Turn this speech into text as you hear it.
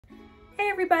Hey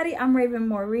everybody, I'm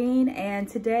Maureen, and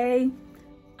today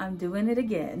I'm doing it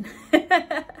again.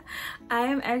 I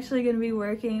am actually going to be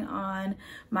working on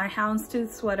my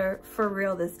houndstooth sweater for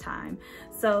real this time.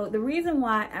 So the reason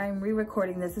why I'm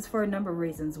re-recording this is for a number of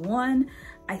reasons. One,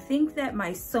 I think that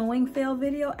my sewing fail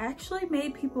video actually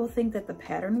made people think that the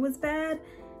pattern was bad,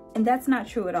 and that's not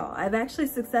true at all. I've actually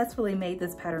successfully made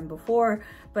this pattern before,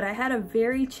 but I had a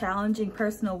very challenging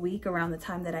personal week around the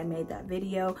time that I made that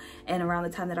video and around the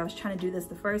time that I was trying to do this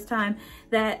the first time,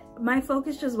 that my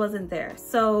focus just wasn't there.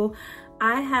 So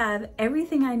I have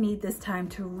everything I need this time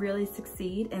to really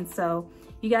succeed. And so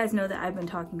you guys know that I've been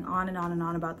talking on and on and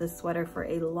on about this sweater for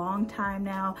a long time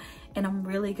now, and I'm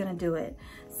really gonna do it.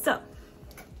 So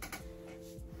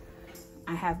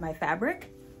I have my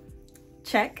fabric,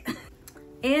 check.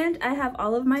 And I have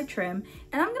all of my trim,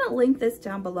 and I'm gonna link this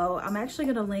down below. I'm actually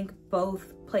gonna link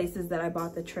both places that I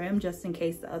bought the trim just in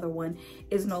case the other one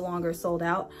is no longer sold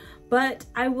out. But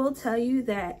I will tell you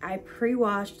that I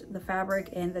pre-washed the fabric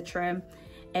and the trim,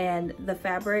 and the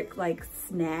fabric like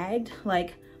snagged,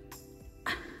 like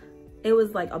it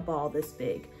was like a ball this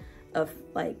big of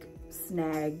like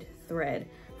snagged thread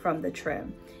from the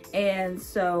trim. And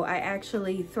so I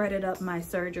actually threaded up my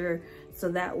serger so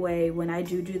that way when I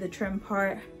do the trim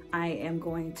part, I am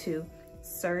going to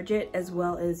serge it as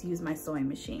well as use my sewing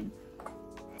machine.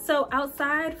 So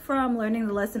outside from learning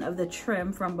the lesson of the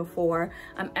trim from before,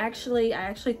 I actually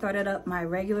threaded up my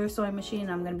regular sewing machine.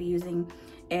 I'm going to be using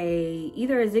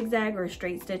either a zigzag or a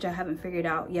straight stitch. I haven't figured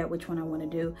out yet which one I want to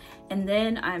do. And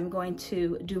then I'm going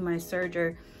to do my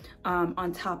serger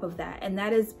on top of that, and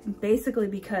that is basically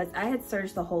because I had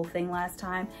serged the whole thing last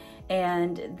time,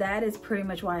 and that is pretty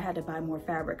much why I had to buy more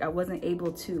fabric. I wasn't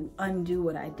able to undo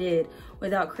what I did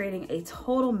without creating a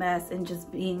total mess and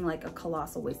just being like a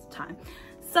colossal waste of time.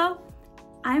 So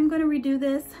I'm gonna redo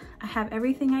this. I have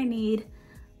everything I need.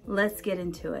 Let's get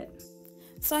into it.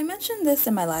 So I mentioned this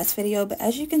in my last video, but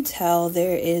as you can tell,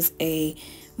 there is a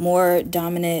more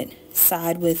dominant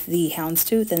side with the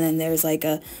houndstooth, and then there's like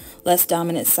a less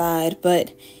dominant side,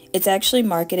 but it's actually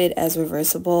marketed as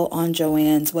reversible on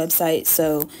Joann's website.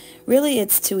 So really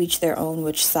it's to each their own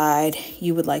which side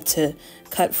you would like to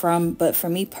cut from. But for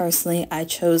me personally, I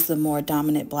chose the more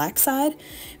dominant black side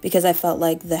because I felt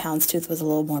like the houndstooth was a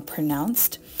little more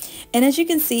pronounced. And as you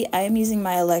can see, I am using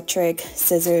my electric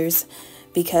scissors,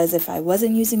 because if I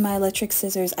wasn't using my electric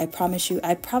scissors, I promise you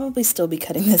I'd probably still be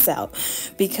cutting this out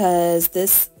because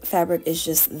this fabric is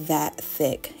just that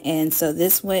thick. And so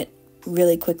this went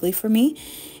really quickly for me,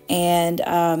 and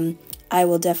I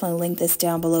will definitely link this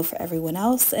down below for everyone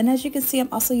else. And as you can see, I'm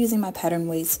also using my pattern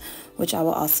weights, which I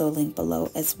will also link below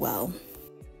as well.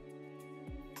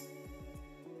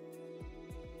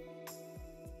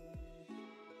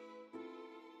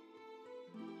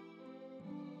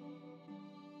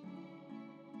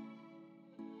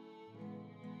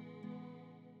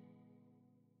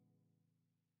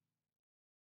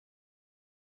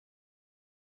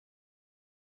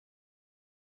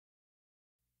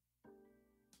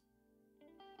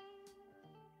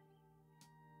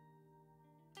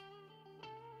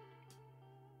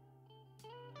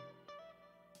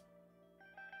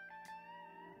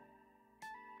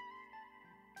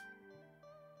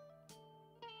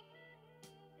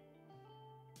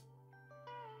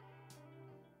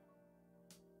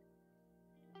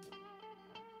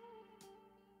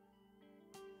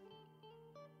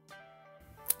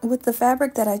 With the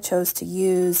fabric that I chose to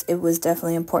use, it was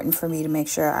definitely important for me to make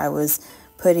sure I was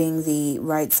putting the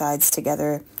right sides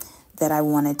together that I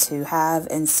wanted to have.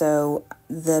 And so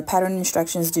the pattern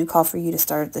instructions do call for you to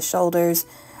start at the shoulders.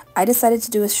 I decided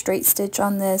to do a straight stitch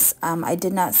on this. I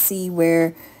did not see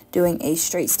where doing a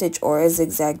straight stitch or a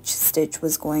zigzag stitch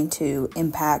was going to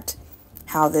impact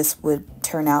how this would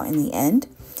turn out in the end.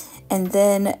 And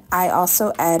then I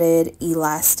also added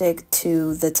elastic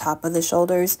to the top of the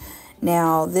shoulders.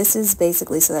 Now this is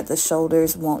basically so that the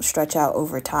shoulders won't stretch out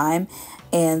over time,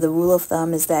 and the rule of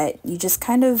thumb is that you just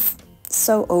kind of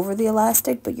sew over the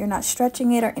elastic, but you're not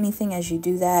stretching it or anything as you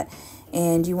do that,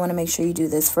 and you want to make sure you do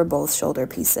this for both shoulder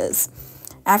pieces.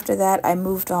 After that, I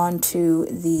moved on to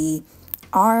the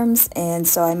arms, and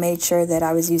so I made sure that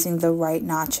I was using the right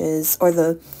notches,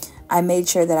 or I made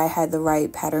sure that I had the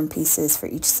right pattern pieces for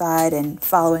each side and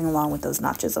following along with those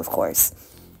notches, of course.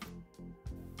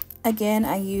 Again,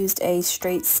 I used a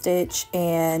straight stitch,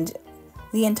 and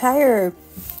the entire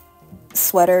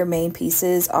sweater main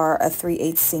pieces are a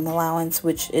 3/8 seam allowance,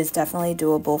 which is definitely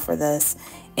doable for this.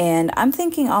 And I'm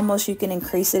thinking almost you can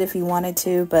increase it if you wanted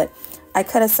to, but I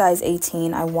cut a size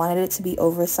 18. I wanted it to be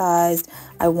oversized.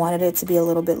 I wanted it to be a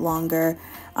little bit longer.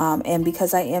 And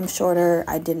because I am shorter,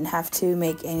 I didn't have to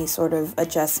make any sort of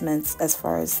adjustments as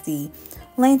far as the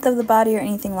length of the body or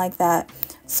anything like that.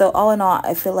 So all in all,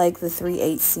 I feel like the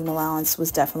 3/8 seam allowance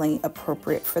was definitely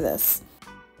appropriate for this.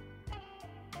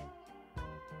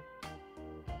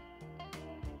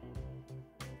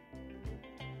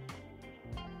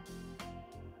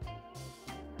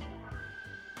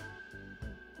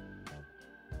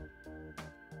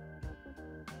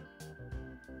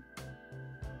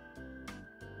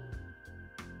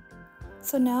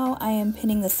 So now I am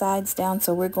pinning the sides down,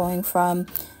 so we're going from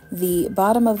the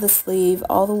bottom of the sleeve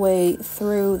all the way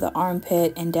through the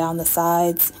armpit and down the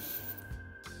sides.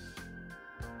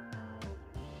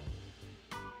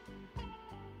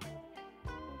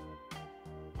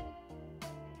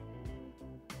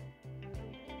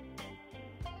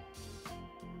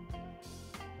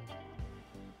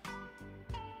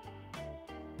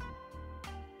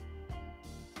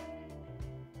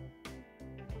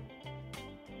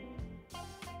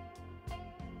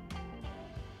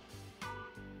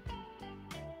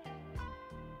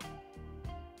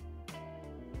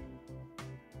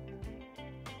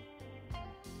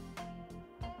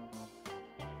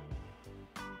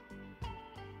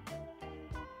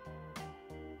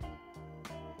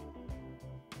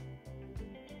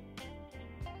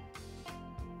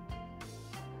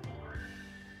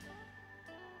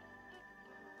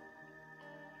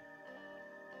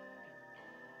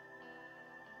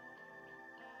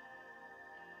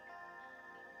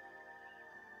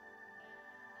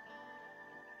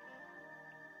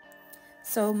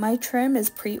 So my trim is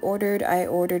pre-ordered. I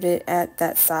ordered it at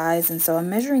that size, and so I'm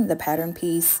measuring the pattern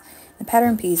piece. The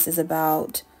pattern piece is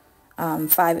about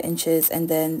 5 inches, and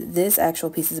then this actual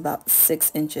piece is about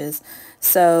 6 inches.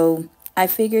 So I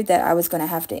figured that I was going to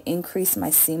have to increase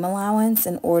my seam allowance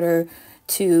in order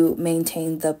to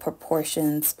maintain the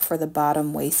proportions for the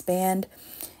bottom waistband.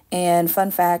 And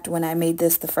fun fact, when I made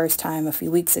this the first time a few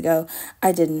weeks ago,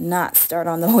 I did not start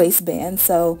on the waistband.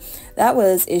 So that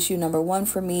was issue number 1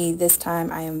 for me. This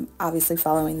time I am obviously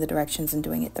following the directions and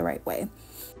doing it the right way.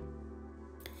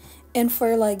 And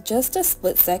for like just a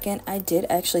split second, I did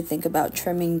actually think about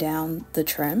trimming down the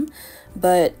trim,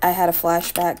 but I had a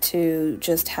flashback to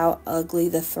just how ugly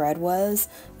the thread was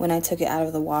when I took it out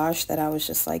of the wash, that I was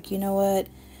just like, you know what?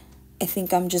 I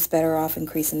think I'm just better off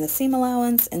increasing the seam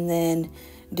allowance and then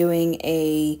doing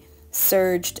a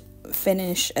serged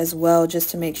finish as well, just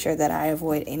to make sure that I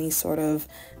avoid any sort of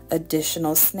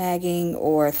additional snagging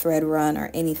or thread run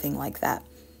or anything like that.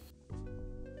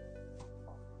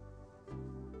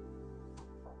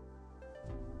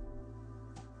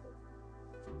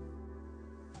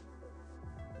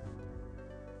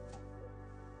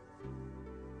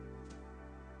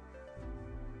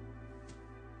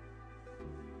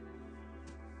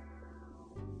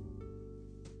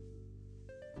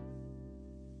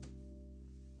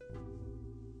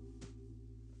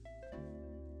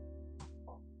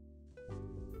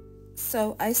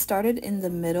 So I started in the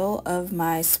middle of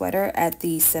my sweater at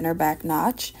the center back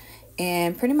notch,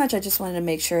 and pretty much I just wanted to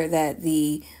make sure that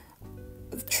the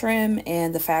trim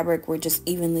and the fabric were just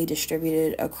evenly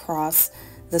distributed across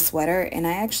the sweater. And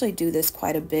I actually do this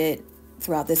quite a bit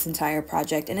throughout this entire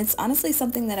project, and it's honestly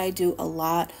something that I do a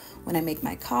lot when I make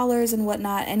my collars and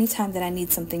whatnot. Anytime that I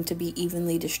need something to be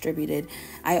evenly distributed,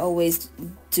 I always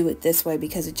do it this way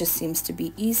because it just seems to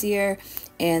be easier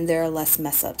and there are less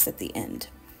mess ups at the end.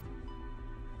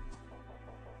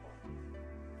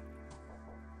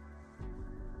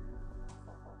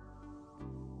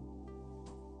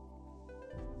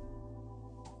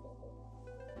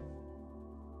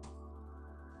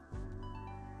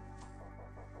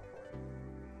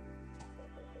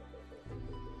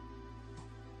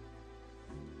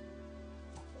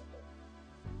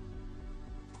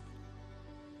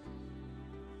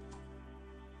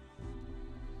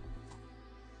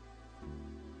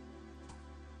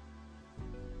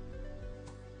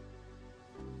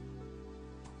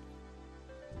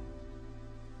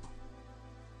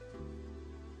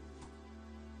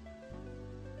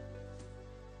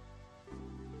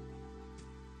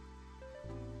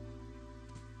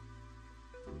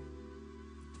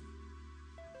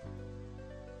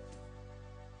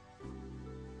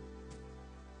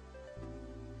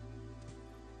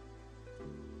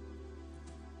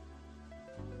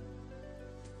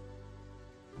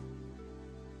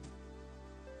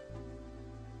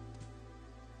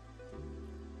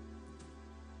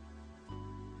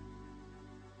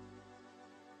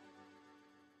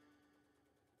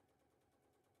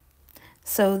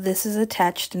 So this is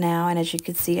attached now, and as you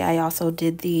can see, I also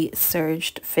did the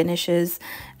serged finishes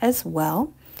as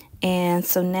well. And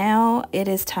so now it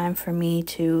is time for me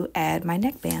to add my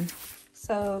neckband.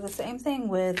 So the same thing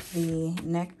with the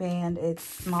neckband. It's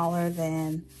smaller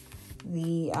than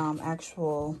the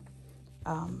actual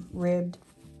ribbed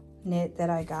knit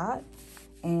that I got,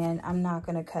 and I'm not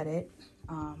going to cut it.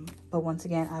 But once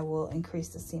again, I will increase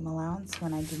the seam allowance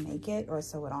when I do make it or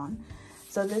sew it on.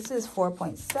 So this is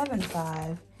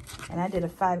 4.75, and I did a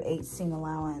 5/8 seam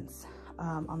allowance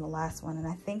on the last one, and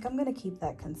I think I'm going to keep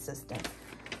that consistent.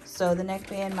 So the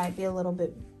neckband might be a little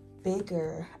bit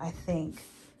bigger, I think,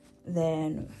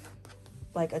 than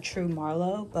like a true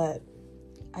Marlo, but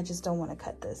I just don't want to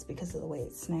cut this because of the way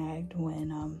it snagged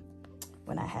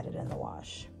when I had it in the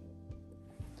wash.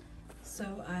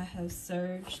 So I have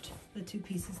serged the two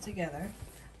pieces together,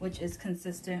 which is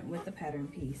consistent with the pattern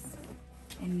piece.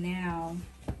 And now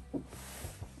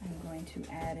I'm going to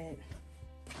add it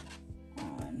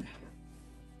on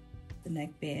the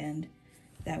neckband.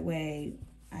 That way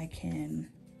I can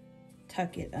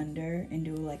tuck it under and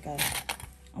do like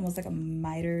almost like a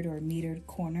mitered or metered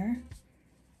corner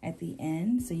at the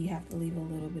end. So you have to leave a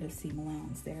little bit of seam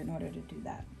allowance there in order to do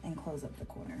that and close up the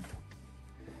corner.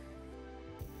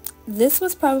 This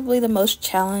was probably the most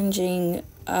challenging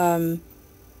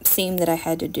seam that I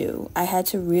had to do. I had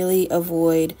to really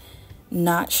avoid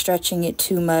not stretching it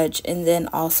too much, and then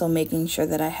also making sure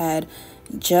that I had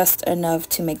just enough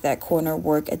to make that corner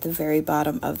work at the very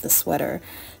bottom of the sweater.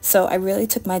 So I really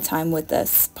took my time with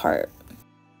this part.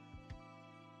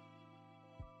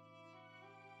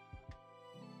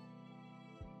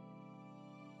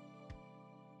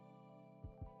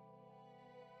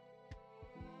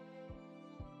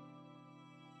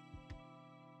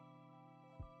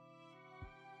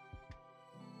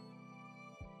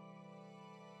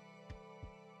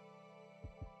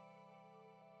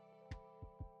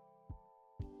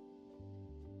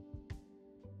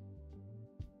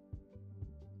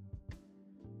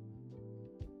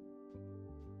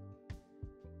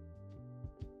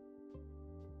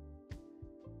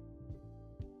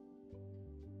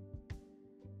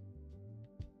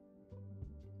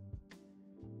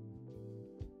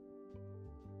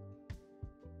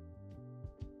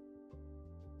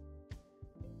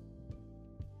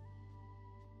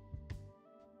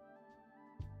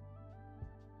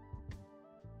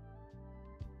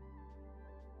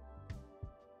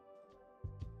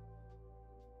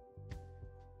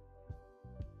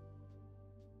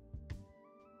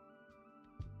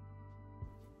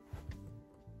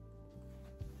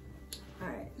 All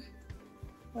right,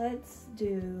 let's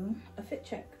do a fit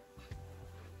check.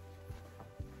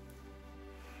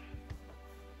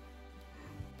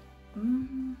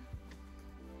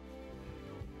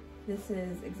 This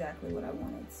is exactly what I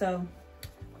wanted. So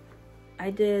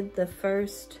I did the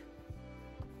first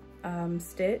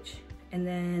stitch, and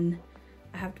then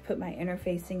I have to put my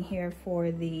interfacing here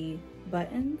for the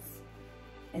buttons,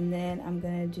 and then I'm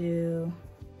gonna do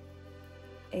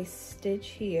a stitch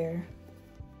here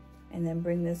and then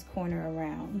bring this corner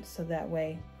around, so that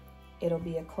way it'll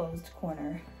be a closed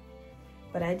corner.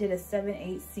 But I did a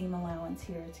 7/8 seam allowance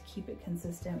here to keep it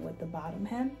consistent with the bottom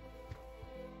hem.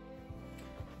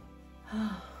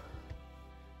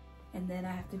 And then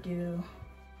I have to do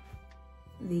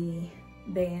the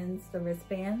bands, the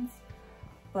wristbands.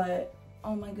 But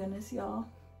oh my goodness, y'all,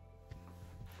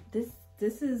 this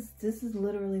is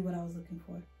literally what I was looking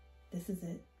for. This is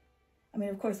it. I mean,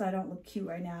 of course I don't look cute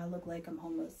right now. I look like I'm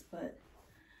homeless, but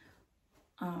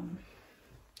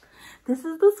this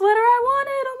is the sweater I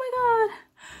wanted. Oh my God,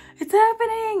 it's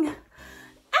happening.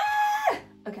 Ah!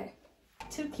 Okay,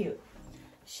 too cute.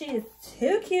 She is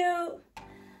too cute.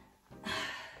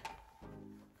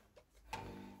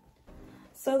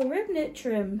 So the rib knit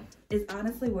trim is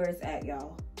honestly where it's at,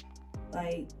 y'all.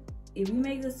 Like, if you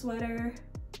make the sweater,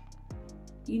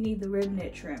 you need the rib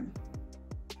knit trim.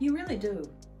 You really do.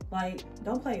 Like,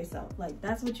 don't play yourself. Like,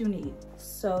 that's what you need.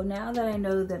 So now that I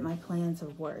know that my plans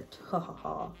have worked, I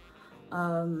think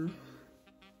I'm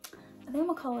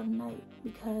gonna call it a night,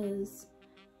 because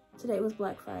today was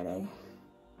Black Friday.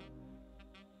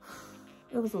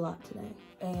 It was a lot today.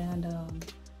 And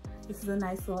this is a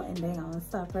nice little ending. I'm gonna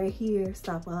stop right here,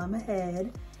 stop while I'm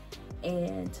ahead.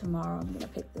 And tomorrow I'm gonna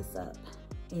pick this up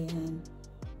and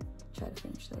try to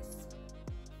finish this.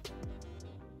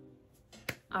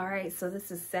 All right, so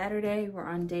this is Saturday. We're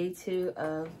on day 2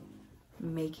 of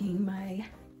making my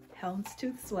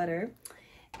houndstooth sweater.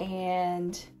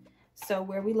 And so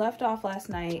where we left off last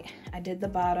night, I did the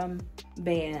bottom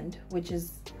band, which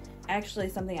is actually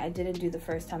something I didn't do the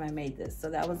first time I made this. So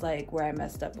that was like where I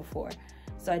messed up before.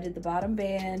 So I did the bottom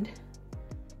band,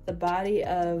 the body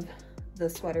of the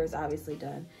sweater is obviously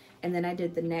done. And then I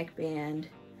did the neckband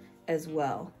as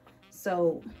well.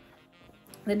 So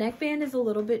the neckband is a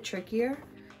little bit trickier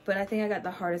but I think I got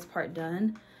the hardest part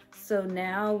done. So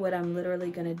now what I'm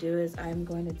literally gonna do is I'm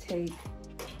going to take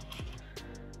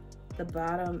the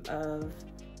bottom of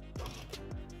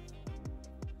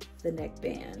the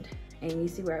neckband, and you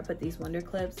see where I put these wonder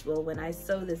clips? Well, when I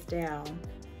sew this down,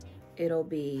 it'll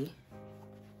be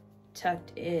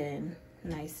tucked in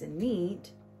nice and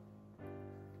neat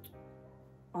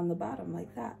on the bottom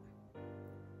like that.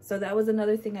 So that was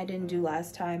another thing I didn't do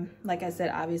last time. Like I said,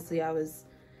 obviously I was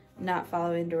not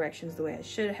following directions the way I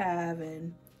should have,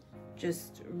 and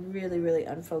just really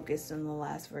unfocused in the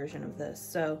last version of this.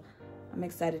 So I'm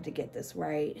excited to get this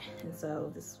right, and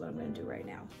so this is what I'm gonna do right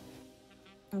now.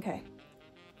 Okay,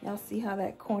 y'all see how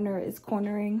that corner is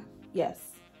cornering? Yes.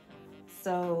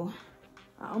 So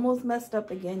I almost messed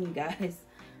up again, you guys.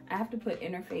 I have to put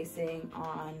interfacing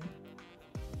on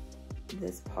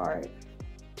this part,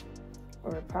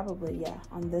 or probably, yeah,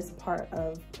 on this part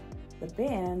of the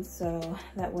band, so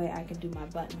that way I can do my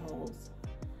buttonholes.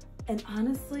 And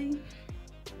honestly,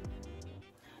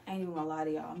 I ain't even gonna lie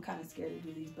to y'all, I'm kind of scared to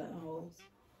do these buttonholes.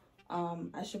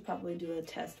 I should probably do a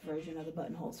test version of the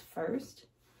buttonholes first,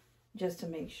 just to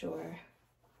make sure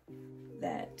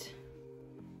that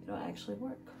it'll actually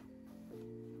work.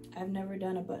 I've never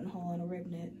done a buttonhole in a rib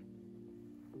knit.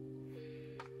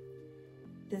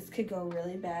 This could go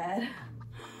really bad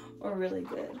or really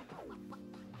good.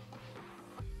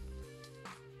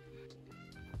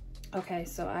 Okay,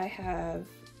 so I have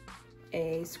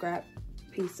a scrap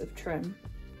piece of trim,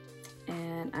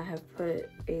 and I have put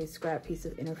a scrap piece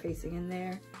of interfacing in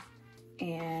there,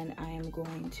 and I am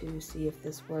going to see if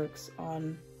this works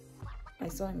on my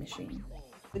sewing machine.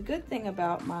 The good thing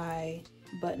about my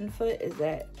button foot is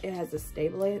that it has a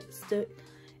stabilizer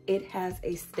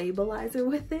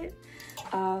with it.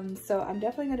 So I'm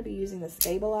definitely going to be using the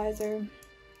stabilizer.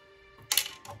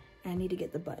 I need to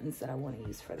get the buttons that I want to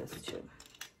use for this too.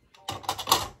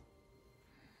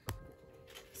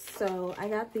 So I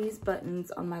got these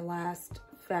buttons on my last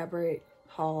fabric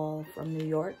haul from New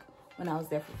York when I was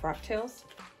there for Frocktails.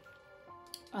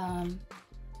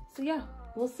 So yeah,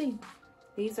 we'll see.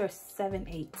 These are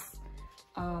 7/8.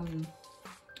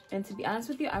 And to be honest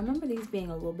with you, I remember these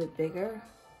being a little bit bigger.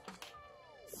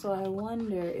 So I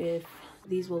wonder if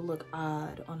these will look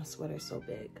odd on a sweater so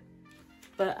big.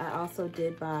 But I also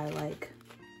did buy like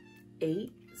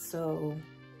 8, so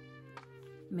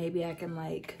maybe I can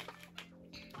like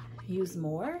use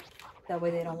more. That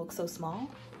way they don't look so small.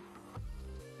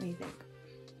 What do you think?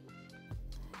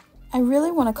 I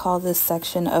really want to call this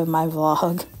section of my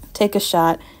vlog "Take a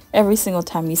Shot" every single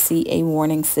time you see a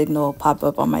warning signal pop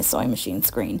up on my sewing machine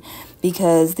screen,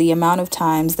 because the amount of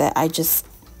times that I just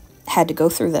had to go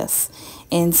through this.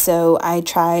 And so I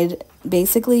tried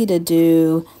basically to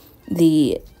do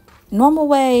the normal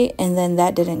way, and then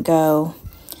that didn't go.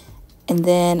 And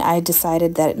then I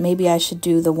decided that maybe I should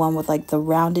do the one with like the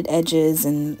rounded edges,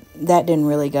 and that didn't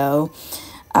really go.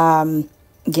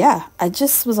 Yeah, I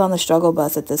just was on the struggle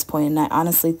bus at this point, and I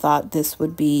honestly thought this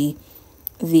would be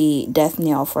the death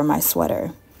knell for my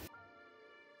sweater.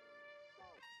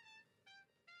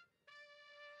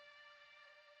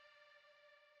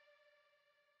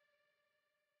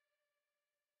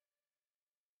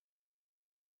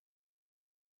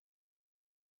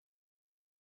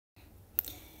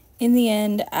 In the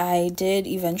end, I did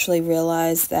eventually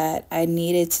realize that I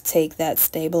needed to take that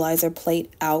stabilizer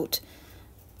plate out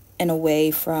and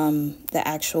away from the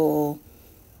actual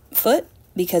foot,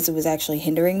 because it was actually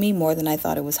hindering me more than I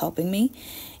thought it was helping me.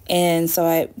 And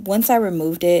so once I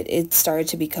removed it, it started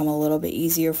to become a little bit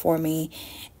easier for me.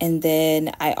 And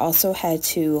then I also had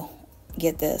to,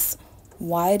 get this,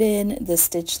 widen the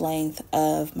stitch length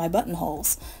of my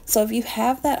buttonholes. So if you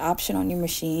have that option on your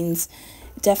machines,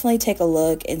 definitely take a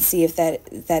look and see if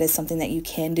that is something that you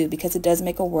can do, because it does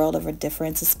make a world of a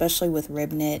difference, especially with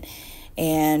rib knit.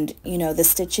 And you know, the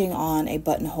stitching on a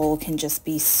buttonhole can just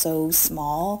be so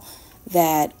small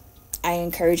that I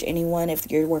encourage anyone,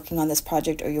 if you're working on this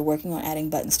project or you're working on adding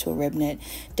buttons to a rib knit,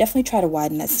 definitely try to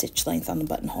widen that stitch length on the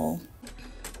buttonhole.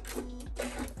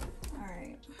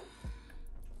 Alright.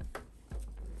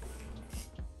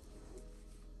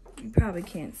 You probably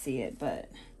can't see it,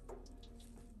 but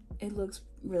it looks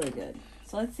really good.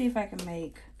 So let's see if I can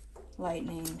make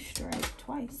lightning strike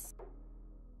twice.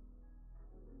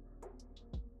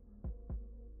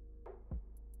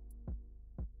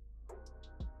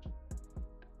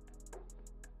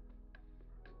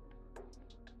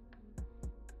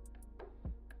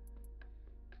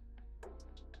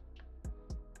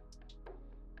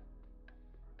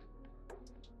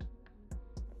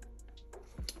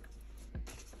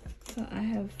 So I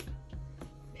have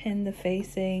pinned the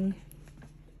facing,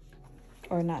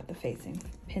 or not the facing,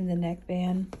 pin the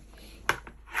neckband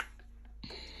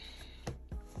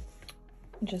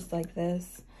just like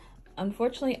this.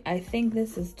 Unfortunately, I think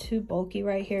this is too bulky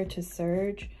right here to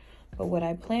serge, but what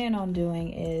I plan on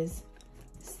doing is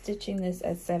stitching this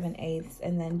at 7/8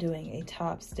 and then doing a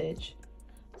top stitch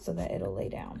so that it'll lay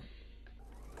down.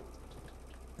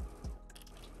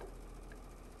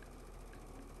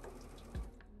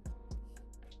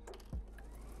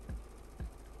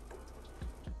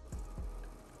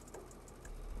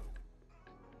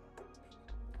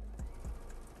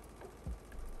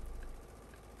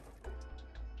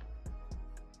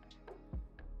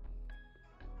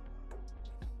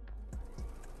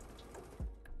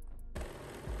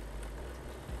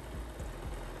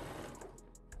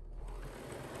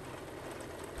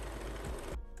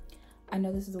 I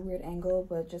know this is a weird angle,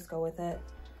 but just go with it.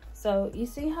 So you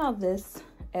see how this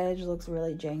edge looks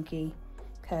really janky?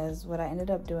 Because what I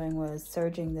ended up doing was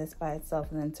serging this by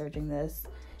itself and then serging this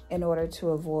in order to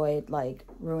avoid like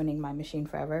ruining my machine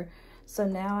forever. So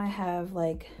now I have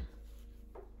like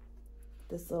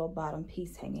this little bottom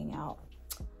piece hanging out.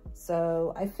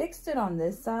 So I fixed it on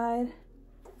this side,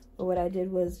 but what I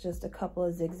did was just a couple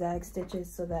of zigzag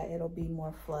stitches so that it'll be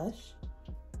more flush.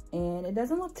 And it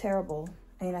doesn't look terrible.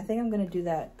 And I think I'm gonna do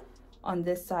that on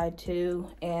this side too.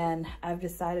 And I've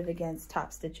decided against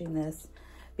top stitching this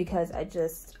because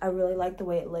I really like the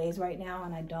way it lays right now,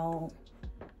 and I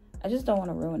just don't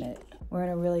wanna ruin it. We're in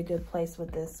a really good place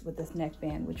with this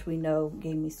neckband, which we know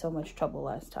gave me so much trouble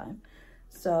last time.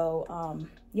 So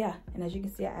yeah, and as you can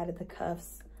see, I added the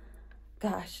cuffs.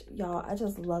 Gosh, y'all, I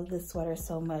just love this sweater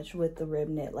so much with the rib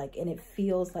knit, like, and it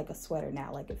feels like a sweater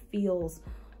now. Like, it feels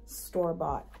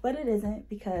store-bought, but it isn't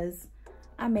because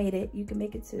I made it. You can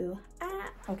make it too.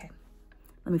 Okay,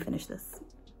 let me finish this.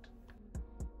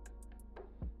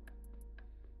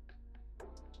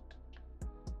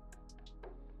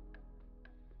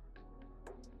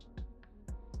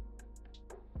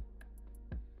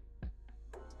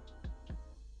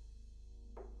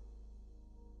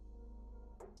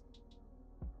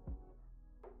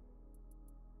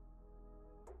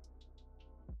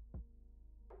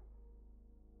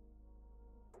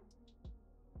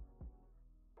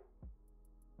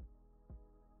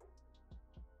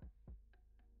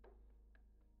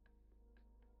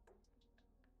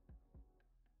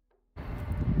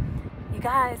 You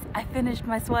guys, I finished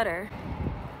my sweater.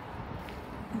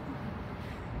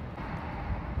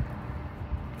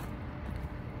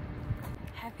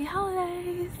 Happy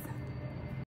holidays.